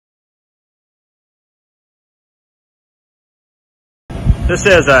This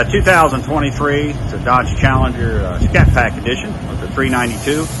is a 2023. It's a Dodge Challenger Scat Pack edition with the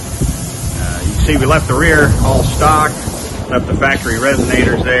 392. You can see we left the rear all stock, left the factory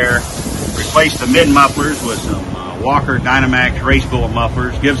resonators there, replaced the mid mufflers with some Walker Dynomax race bullet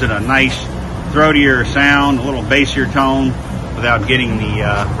mufflers. Gives it a nice throatier sound, a little bassier tone without getting the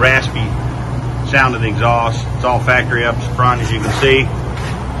raspy sound of the exhaust. It's all factory up front, as you can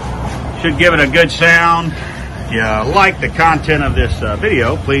see. Should give it a good sound. If you like the content of this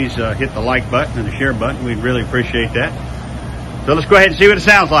video, please hit the like button and the share button. We'd really appreciate that. So let's go ahead and see what it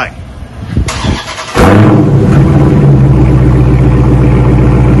sounds like.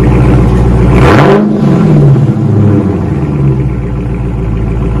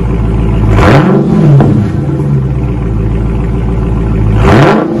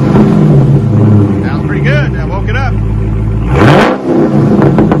 Sounds pretty good. I woke it up.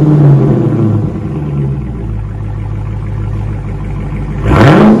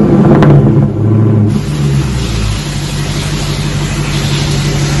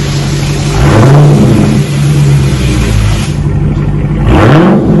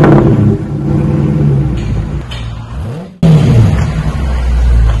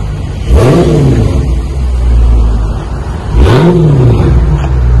 Ooh.